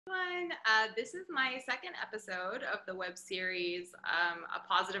Everyone. This is my second episode of the web series, A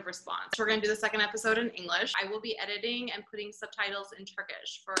Positive Response. We're going to do the second episode in English. I will be editing and putting subtitles in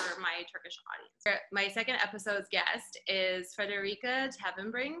Turkish for my Turkish audience. My second episode's guest is Frederika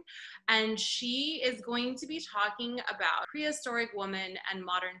Tevebring, and she is going to be talking about prehistoric women and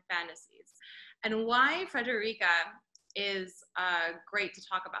modern fantasies. And why Frederika is great to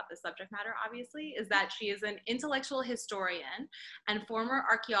talk about this subject matter, obviously, is that she is an intellectual historian and former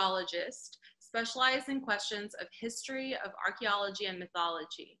archaeologist specialized in questions of history, of archaeology, and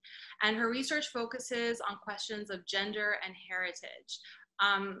mythology. And her research focuses on questions of gender and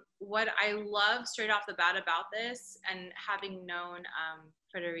heritage. What I love straight off the bat about this, and having known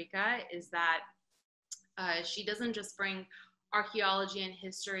Frederika, is that she doesn't just bring archaeology and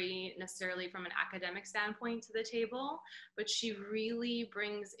history necessarily from an academic standpoint to the table, but she really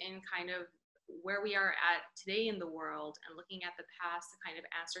brings in kind of where we are at today in the world and looking at the past to kind of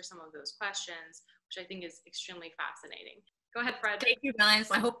answer some of those questions, which I think is extremely fascinating. Go ahead, Fred. Thank you,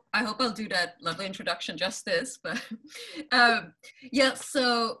 guys. I hope I'll do that lovely introduction justice. But yeah,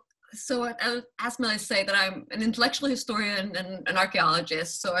 so as Melly say, that I'm an intellectual historian and an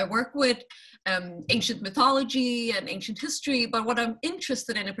archaeologist. So I work with ancient mythology and ancient history, but what I'm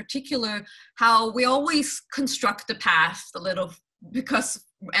interested in particular, how we always construct the past a little because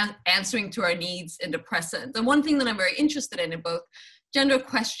answering to our needs in the present. And one thing that I'm very interested in both gender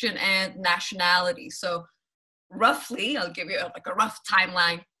question and nationality. So roughly, I'll give you like a rough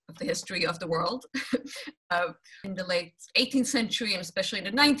timeline of the history of the world in the late 18th century and especially in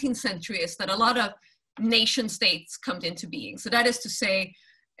the 19th century, is that a lot of nation states come into being. So that is to say,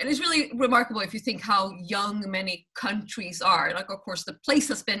 it is really remarkable if you think how young many countries are. Like, of course, the place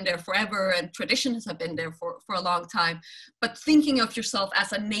has been there forever and traditions have been there for a long time. But thinking of yourself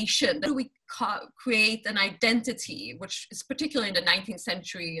as a nation, how do we create an identity, which is particularly in the 19th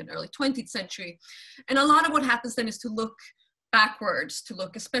century and early 20th century. And a lot of what happens then is to look backwards, to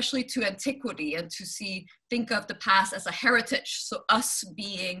look especially to antiquity and to think of the past as a heritage. So us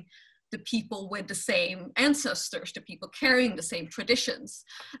being the people with the same ancestors, the people carrying the same traditions.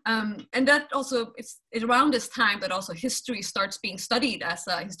 And that also, it's around this time that also history starts being studied as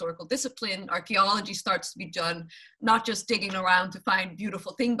a historical discipline. Archaeology starts to be done, not just digging around to find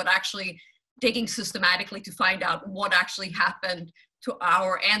beautiful things, but actually digging systematically to find out what actually happened to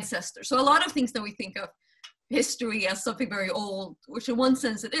our ancestors. So a lot of things that we think of history as something very old, which in one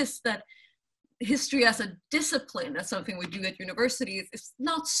sense it is, that history as a discipline, as something we do at universities, is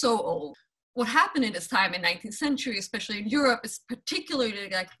not so old. What happened in this time in 19th century, especially in Europe, is particularly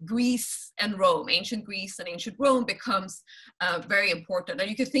like Greece and Rome. Ancient Greece and ancient Rome becomes very important. And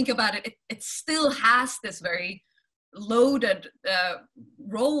you can think about it, it still has this very loaded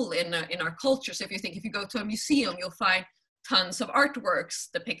role in our culture. So if you go to a museum, you'll find tons of artworks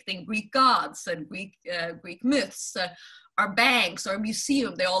depicting Greek gods and Greek myths. Our banks, our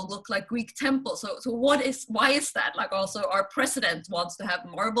museum, they all look like Greek temples. So why is that? Like, also our president wants to have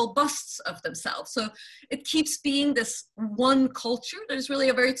marble busts of themselves. So it keeps being this one culture that is really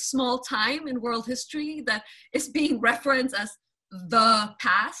a very small time in world history that is being referenced as the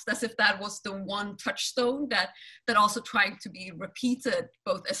past, as if that was the one touchstone that also trying to be repeated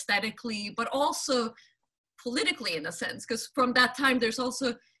both aesthetically, but also politically in a sense, because from that time there's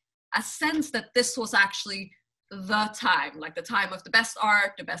also a sense that this was actually the time, like the time of the best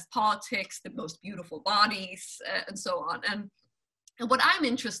art, the best politics, the most beautiful bodies, and so on. And what I'm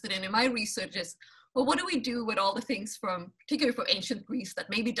interested in my research is, well, what do we do with all the things particularly from ancient Greece that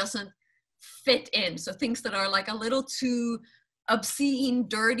maybe doesn't fit in? So things that are like a little too obscene,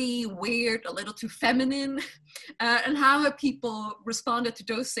 dirty, weird, a little too feminine, and how have people responded to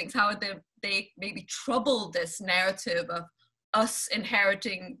those things? How have they maybe troubled this narrative of us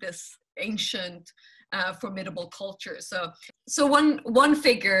inheriting this ancient formidable culture. So one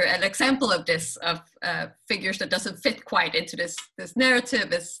figure, an example of this, of figures that doesn't fit quite into this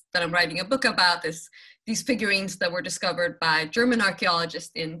narrative, is that I'm writing a book about, is these figurines that were discovered by German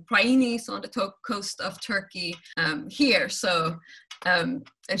archaeologists in Priene, so on the coast of Turkey here. So, and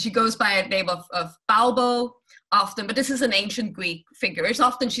she goes by a name of Baubo often, but this is an ancient Greek figure. She's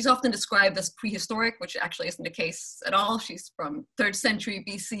often described as prehistoric, which actually isn't the case at all. She's from 3rd century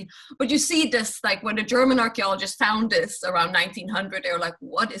BC. But you see this, like when the German archaeologists found this around 1900, they were like,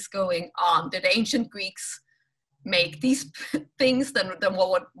 what is going on? Did the ancient Greeks make these things? Then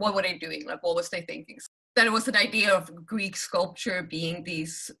what were they doing? Like, what was they thinking? Then it was an idea of Greek sculpture being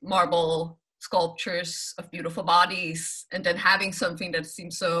these marble sculptures of beautiful bodies, and then having something that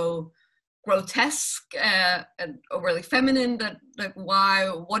seems so grotesque and overly feminine, that like,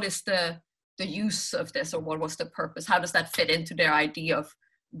 what is the use of this, or what was the purpose? How does that fit into their idea of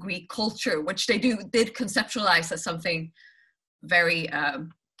Greek culture, which they did conceptualize as something very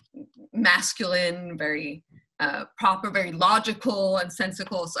masculine, very proper, very logical and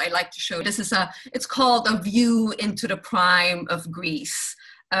sensical. So I like to show this is it's called A View into the Prime of Greece.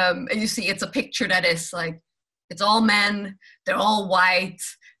 And you see it's a picture that is like, it's all men, they're all white,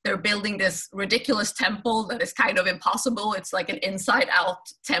 they're building this ridiculous temple that is kind of impossible. It's like an inside out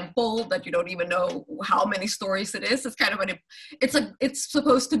temple that you don't even know how many stories it is. It's kind of it's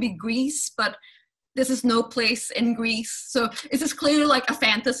supposed to be Greece, but this is no place in Greece. So this is clearly like a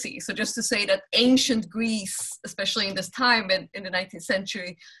fantasy. So just to say that ancient Greece, especially in this time in the 19th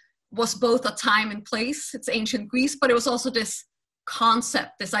century, was both a time and place. It's ancient Greece, but it was also this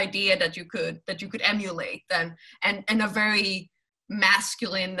concept, this idea that you could emulate, and a very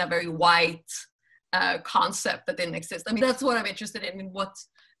masculine, a very white concept that didn't exist. I mean, that's what I'm interested in what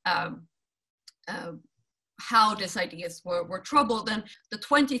how these ideas were troubled in the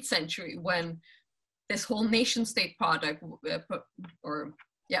 20th century, when this whole nation state product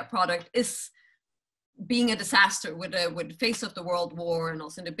is being a disaster with the face of the World War, and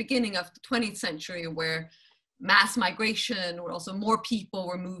also in the beginning of the 20th century, where mass migration, where also more people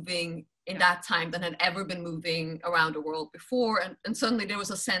were moving in that time than had ever been moving around the world before. And suddenly there was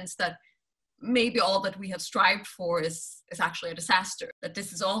a sense that maybe all that we have strived for is actually a disaster. That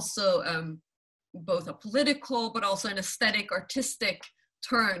this is also both a political, but also an aesthetic, artistic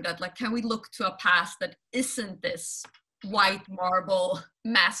turn, that like, can we look to a past that isn't this white marble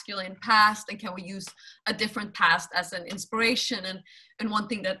masculine past, and can we use a different past as an inspiration? And one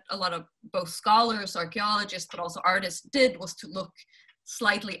thing that a lot of both scholars, archaeologists, but also artists did was to look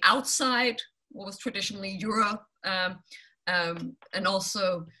slightly outside what was traditionally Europe, and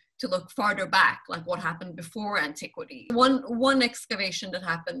also to look farther back, like what happened before antiquity. One excavation that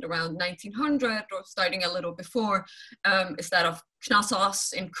happened around 1900, or starting a little before, is that of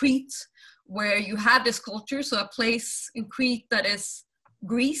Knossos in Crete, where you have this culture, so a place in Crete that is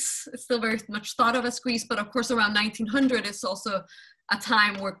Greece. It's still very much thought of as Greece, but of course around 1900 is also a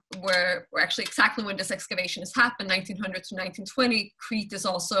time where actually exactly when this excavation has happened, 1900 to 1920, Crete is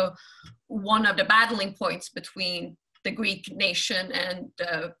also one of the battling points between the Greek nation and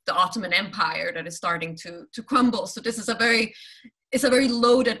the Ottoman Empire that is starting to crumble. So this is it's a very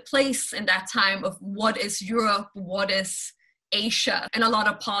loaded place in that time of what is Europe, what is Asia, and a lot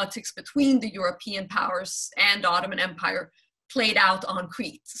of politics between the European powers and the Ottoman Empire played out on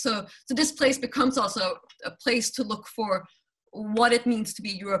Crete. So this place becomes also a place to look for what it means to be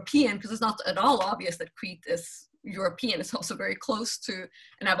European, because it's not at all obvious that Crete is European. It's also very close to,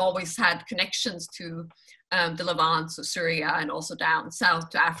 and I've always had connections to the Levant, so Syria, and also down south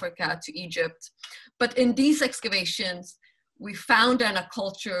to Africa, to Egypt. But in these excavations, we found then a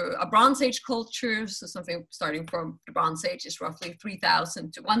culture, a Bronze Age culture, so something starting from the Bronze Age is roughly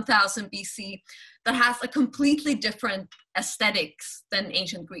 3000 to 1000 BC, that has a completely different aesthetics than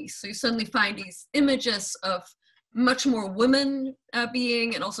ancient Greece. So you suddenly find these images of much more women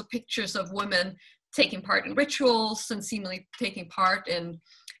being, and also pictures of women taking part in rituals and seemingly taking part in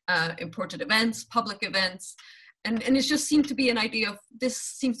important events, public events. And it just seemed to be an idea of, this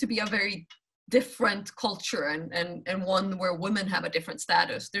seems to be a very different culture, and one where women have a different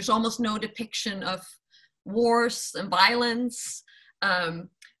status. There's almost no depiction of wars and violence.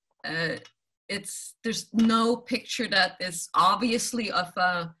 There's no picture that is obviously of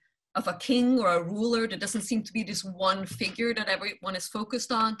a king or a ruler. There doesn't seem to be this one figure that everyone is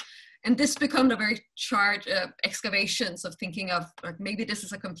focused on. And this became a very charged excavations of thinking of, like, maybe this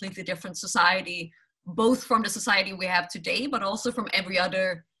is a completely different society, both from the society we have today, but also from every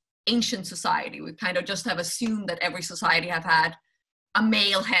other ancient society. We kind of just have assumed that every society have had a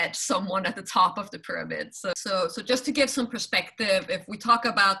male head, someone at the top of the pyramid. So just to give some perspective, if we talk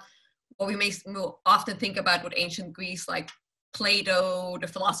about what we may often think about with ancient Greece, like Plato, the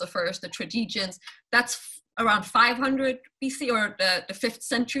philosophers, the tragedians, that's around 500 BC, or the 5th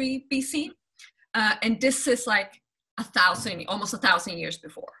century BC. And this is like almost 1,000 years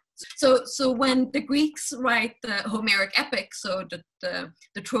before. So when the Greeks write the Homeric epic, so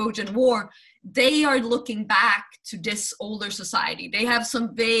the Trojan War, they are looking back to this older society. They have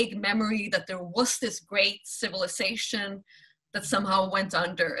some vague memory that there was this great civilization that somehow went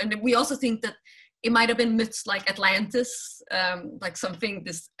under. And we also think that it might have been myths like Atlantis, like something,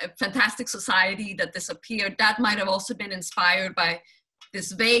 this fantastic society that disappeared. That might have also been inspired by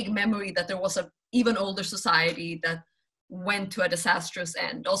this vague memory that there was an even older society that went to a disastrous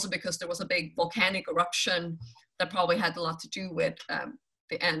end. Also because there was a big volcanic eruption that probably had a lot to do with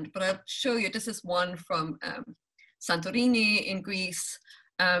the end. But I'll show you, this is one from Santorini in Greece.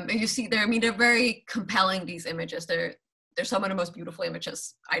 And you see there, I mean, they're very compelling, these images. they're some of the most beautiful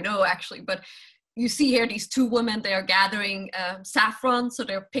images I know, actually. But you see here these two women, they are gathering saffron. So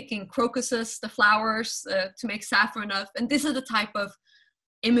they're picking crocuses, the flowers, to make saffron of. And this is the type of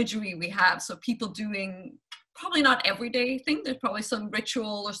imagery we have. So people doing probably not everyday thing. There's probably some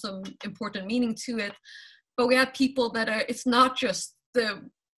ritual or some important meaning to it. But we have people that are, it's not just the,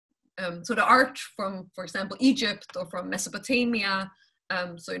 so the art from, for example, Egypt or from Mesopotamia,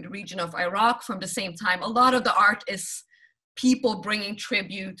 so in the region of Iraq from the same time, a lot of the art is people bringing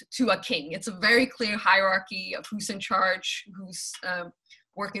tribute to a king. It's a very clear hierarchy of who's in charge, who's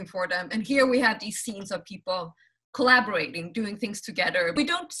working for them. And here we have these scenes of people collaborating, doing things together. We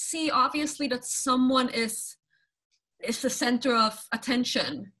don't see, obviously, that someone is the center of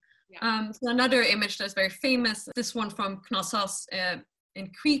attention. Yeah. So another image that's very famous, this one from Knossos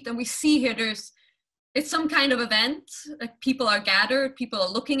in Crete, and we see here it's some kind of event, like people are gathered, people are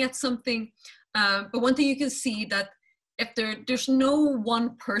looking at something, but one thing you can see that if there's no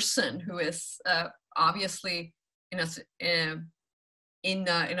one person who is obviously in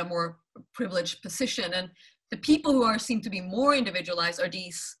a more privileged position, and the people who seem to be more individualized are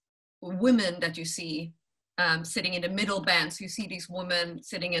these women that you see sitting in the middle band. So you see these women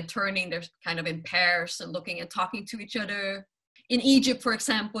sitting and turning, they're kind of in pairs and looking and talking to each other. In Egypt, for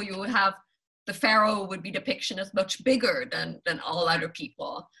example, you would have the pharaoh would be depicted as much bigger than all other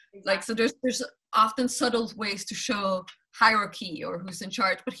people. Exactly. Like, so there's often subtle ways to show hierarchy or who's in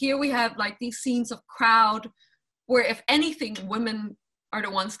charge. But here we have like these scenes of crowd where, if anything, women are the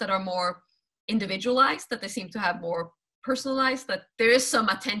ones that are more individualized, that they seem to have more personalized, that there is some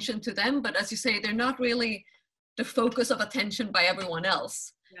attention to them, but as you say, they're not really the focus of attention by everyone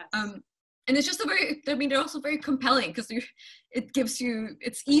else. Yes. And it's just they're also very compelling because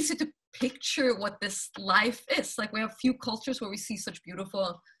it's easy to picture what this life is. Like, we have few cultures where we see such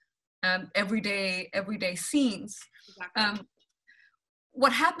beautiful everyday scenes. Exactly.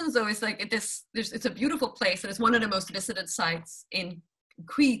 What happens though is like it's a beautiful place, and it's one of the most visited sites in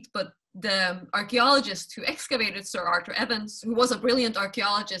Crete, but the archaeologist who excavated, Sir Arthur Evans, who was a brilliant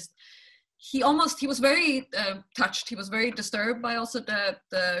archaeologist, he was very touched. He was very disturbed by also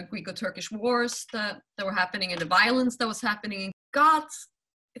the Greco-Turkish wars that were happening and the violence that was happening. And got,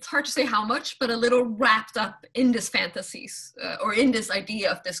 it's hard to say how much, but a little wrapped up in this fantasies or in this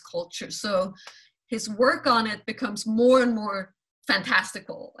idea of this culture. So his work on it becomes more and more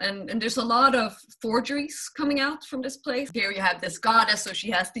fantastical. And there's a lot of forgeries coming out from this place. Here you have this goddess, so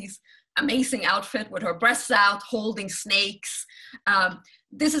she has these amazing outfit with her breasts out, holding snakes.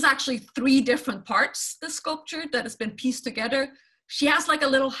 This is actually 3 different parts, this sculpture, that has been pieced together. She has like a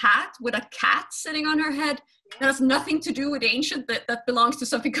little hat with a cat sitting on her head. That has nothing to do with ancient, that belongs to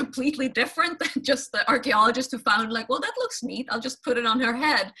something completely different than just the archaeologist who found like, well, that looks neat, I'll just put it on her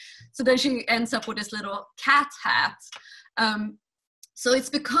head. So then she ends up with this little cat hat. So it's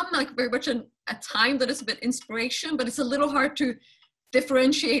become like very much a time that is a bit inspiration, but it's a little hard to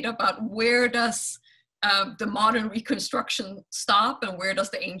differentiate about where does the modern reconstruction stop and where does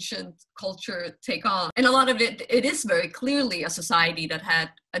the ancient culture take on. And a lot of it is very clearly a society that had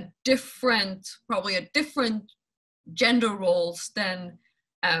probably a different gender roles than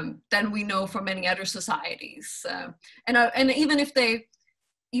we know from many other societies. And even if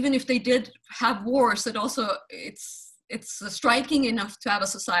they did have wars, it's striking enough to have a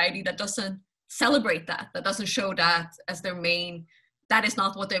society that doesn't celebrate that doesn't show that as their main. That is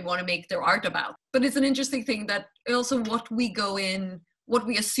not what they want to make their art about. But it's an interesting thing that also what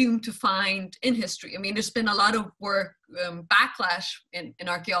we assume to find in history. I mean, there's been a lot of work, backlash in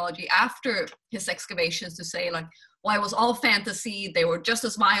archaeology after his excavations to say like, well, it was all fantasy. They were just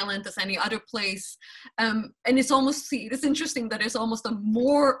as violent as any other place. And it's interesting that there's almost a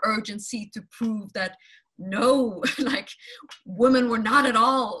more urgency to prove that no, like women were not at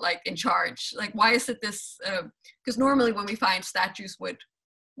all like in charge. Like, why is it this? Because normally when we find statues with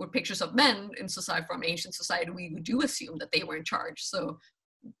pictures of men in society from ancient society, we do assume that they were in charge. So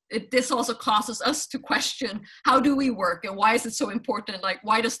this also causes us to question, how do we work and why is it so important? Like,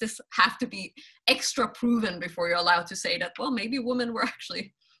 why does this have to be extra proven before you're allowed to say that, well, maybe women were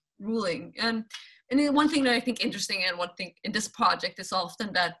actually ruling? And then one thing that I think interesting, and one thing in this project, is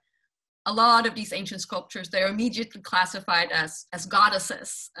often that a lot of these ancient sculptures, they're immediately classified as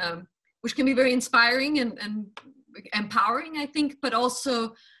goddesses, which can be very inspiring and empowering, I think, but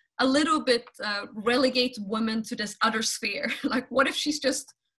also a little bit relegate women to this other sphere. Like, what if she's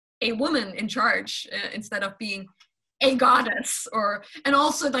just a woman in charge instead of being a goddess? And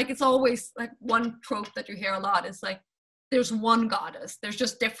also, like, it's always like one trope that you hear a lot is like, there's one goddess. There's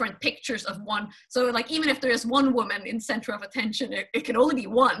just different pictures of one. So like, even if there is one woman in center of attention, it can only be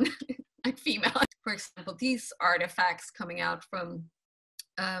one, like female. for example, these artifacts coming out from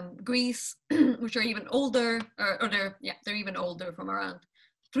Greece, which are even older, or they're even older, from around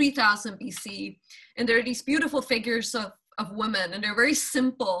 3000 BC. And there are these beautiful figures of women, and they're very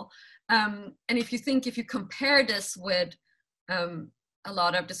simple. And if you compare this with a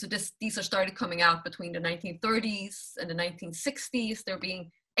lot of this, these are started coming out between the 1930s and the 1960s. They're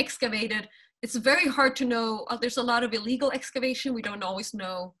being excavated. It's very hard to know. There's a lot of illegal excavation. We don't always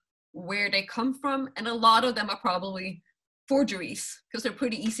know where they come from. And a lot of them are probably forgeries because they're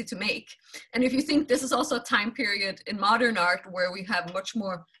pretty easy to make. And if you think this is also a time period in modern art where we have much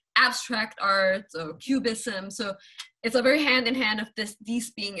more abstract art or cubism. So it's a very hand in hand of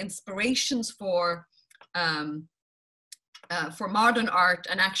these being inspirations for modern art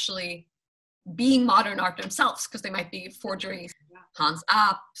and actually being modern art themselves, because they might be forgeries. Yeah. Hans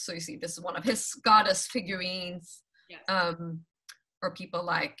Ab, so you see this is one of his goddess figurines. Yes. Or people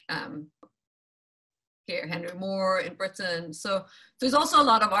like here, Henry Moore in Britain. So there's also a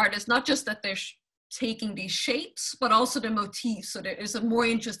lot of artists, not just that they're taking these shapes, but also the motifs. So there is a more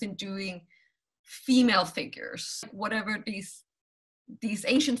interest in doing female figures. Whatever these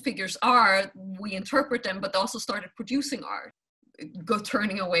ancient figures are, we interpret them, but also started producing art,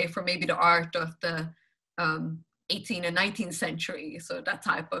 turning away from maybe the art of the 18th and 19th century. So that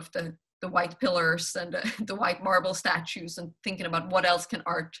type of the white pillars and the white marble statues, and thinking about what else can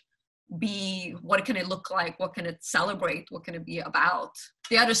art be, what can it look like, what can it celebrate, what can it be about.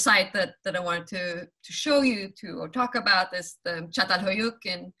 The other site that I wanted to show you or talk about is the Çatalhöyük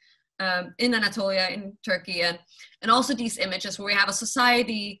in Anatolia, in Turkey, and also these images where we have a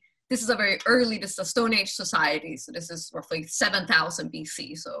society. This is a Stone Age society, so this is roughly 7000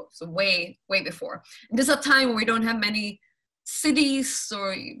 BC, so way before. And this is a time where we don't have many cities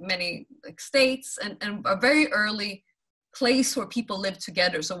or many states, and a very early place where people lived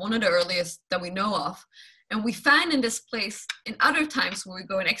together. So one of the earliest that we know of. And we find in this place, in other times where we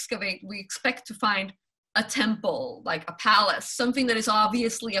go and excavate, we expect to find a temple, like a palace, something that is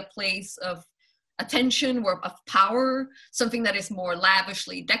obviously a place of attention or of power, something that is more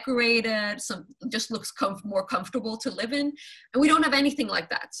lavishly decorated, just looks more comfortable to live in. And we don't have anything like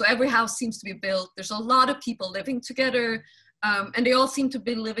that. So every house seems to be built. There's a lot of people living together, and they all seem to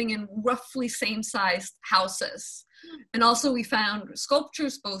be living in roughly same-sized houses. And also we found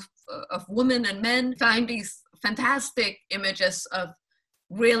sculptures, both of women and men, found these fantastic images of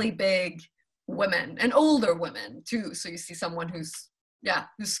really big women and older women too. So you see someone whose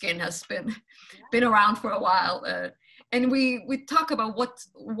skin has been around for a while. And we talk about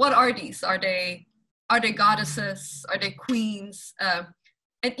what are these? Are they goddesses? Are they queens?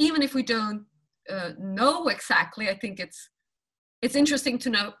 And even if we don't know exactly, I think it's interesting to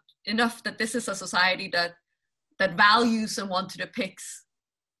know enough that this is a society that values and want to depict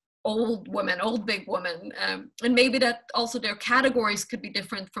old women, old big women, and maybe that also their categories could be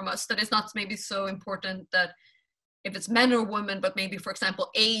different from us. That is not maybe so important that if it's men or women, but maybe, for example,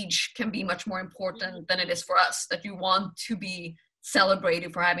 age can be much more important than it is for us, that you want to be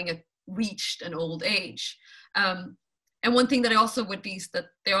celebrated for having reached an old age. And one thing that I also with these, that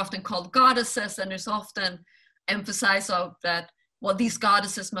they're often called goddesses, and there's often emphasis of that, well, these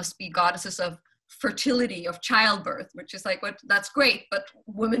goddesses must be goddesses of fertility, of childbirth, which is like, that's great, but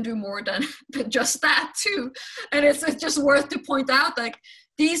women do more than just that too. And it's just worth to point out, like,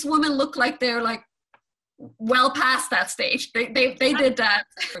 these women look like they're like well past that stage. They did that,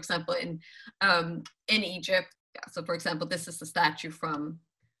 for example, in Egypt. Yeah, so for example, this is the statue from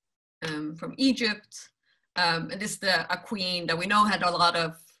Egypt, and this is a queen that we know had a lot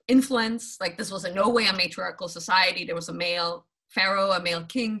of influence. Like, this was in no way a matriarchal society. There was a male pharaoh, a male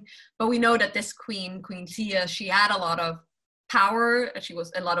king, but we know that this Queen Tia, she had a lot of power, she was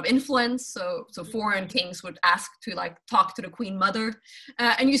a lot of influence, so foreign kings would ask to like talk to the queen mother,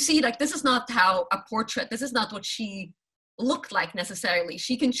 and you see, like, this is not how a portrait, this is not what she looked like necessarily.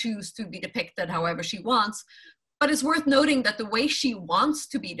 She can choose to be depicted however she wants, but it's worth noting that the way she wants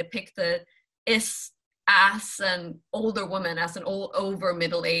to be depicted is as an older woman, as an over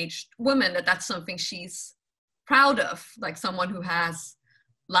middle-aged woman, that's something she's proud of, like someone who has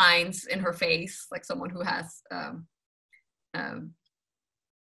lines in her face, like someone who has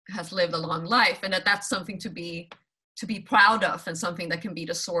lived a long life, and that's something to be proud of, and something that can be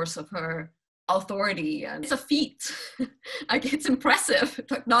the source of her authority. And it's a feat. Like, it's impressive.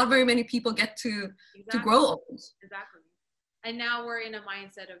 Like, not very many people get to grow old. Exactly. And now we're in a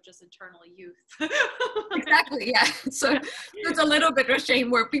mindset of just eternal youth. Exactly, yeah. So it's a little bit of a shame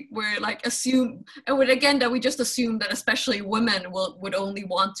where people were like assume, and with, again, that we just assume that especially women would only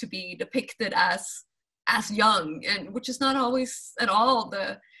want to be depicted as young, and which is not always at all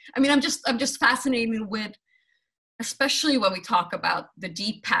I mean, I'm just fascinated with, especially when we talk about the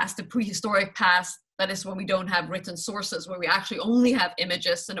deep past, the prehistoric past, that is when we don't have written sources, where we actually only have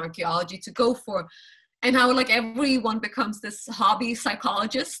images and archaeology to go for, and how like everyone becomes this hobby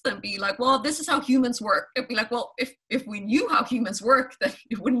psychologist and be like, well, this is how humans work. It'd be like, well, if we knew how humans work, then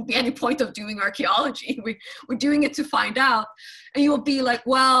it wouldn't be any point of doing archaeology. We're doing it to find out. And you will be like,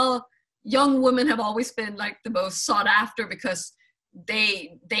 well, young women have always been like the most sought after because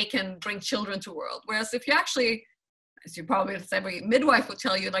they can bring children to the world. Whereas if you actually, as you probably, every midwife will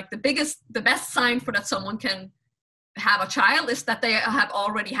tell you, like the best sign for that someone can have a child is that they have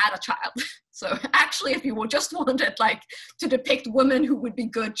already had a child. So actually, if you just wanted like to depict women who would be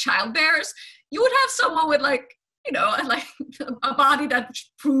good childbearers, you would have someone with like, you know, like a body that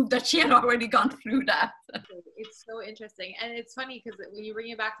proved that she had already gone through that. It's so interesting. And it's funny because when you bring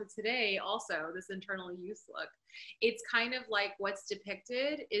it back to today, also this internal youth look, it's kind of like what's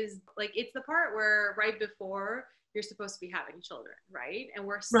depicted is like, it's the part where right before you're supposed to be having children, right? And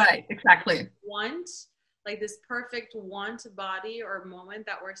we're right, exactly. Want like this perfect want body or moment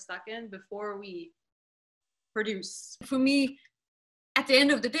that we're stuck in before we produce. For me, at the end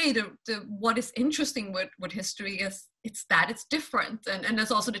of the day, the what is interesting with history is it's different, and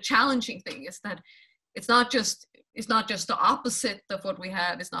that's also the challenging thing, is that it's not just the opposite of what we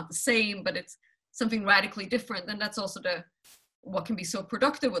have. It's not the same, but it's something radically different. And that's also what can be so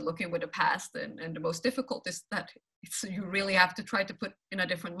productive with looking with the past, and the most difficult is that you really have to try to put in a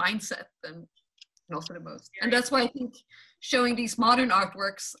different mindset and also the most. And that's why I think showing these modern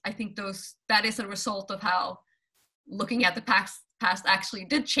artworks, I think that is a result of how looking at the past actually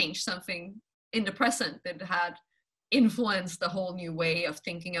did change something in the present. It had influenced a whole new way of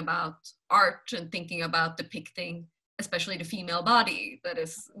thinking about art and thinking about depicting, especially the female body,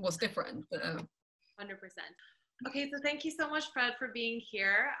 was different. 100%. Okay, so thank you so much, Fred, for being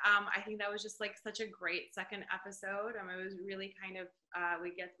here. I think that was just like such a great second episode. It was really kind of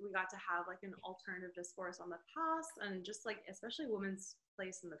we got to have like an alternative discourse on the past, and just like especially women's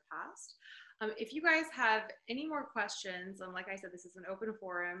place in the past. If you guys have any more questions, like I said, this is an open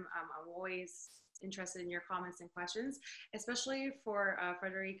forum. I'm always interested in your comments and questions, especially for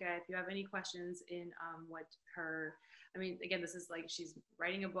Frederika. If you have any questions in what her, again, this is like she's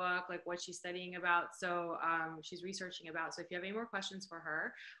writing a book, like what she's studying about. So she's researching about. So if you have any more questions for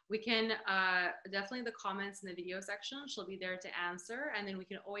her, we can definitely the comments in the video section. She'll be there to answer. And then we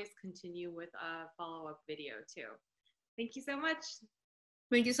can always continue with a follow-up video too. Thank you so much.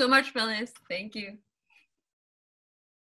 Thank you so much, Phyllis. Thank you.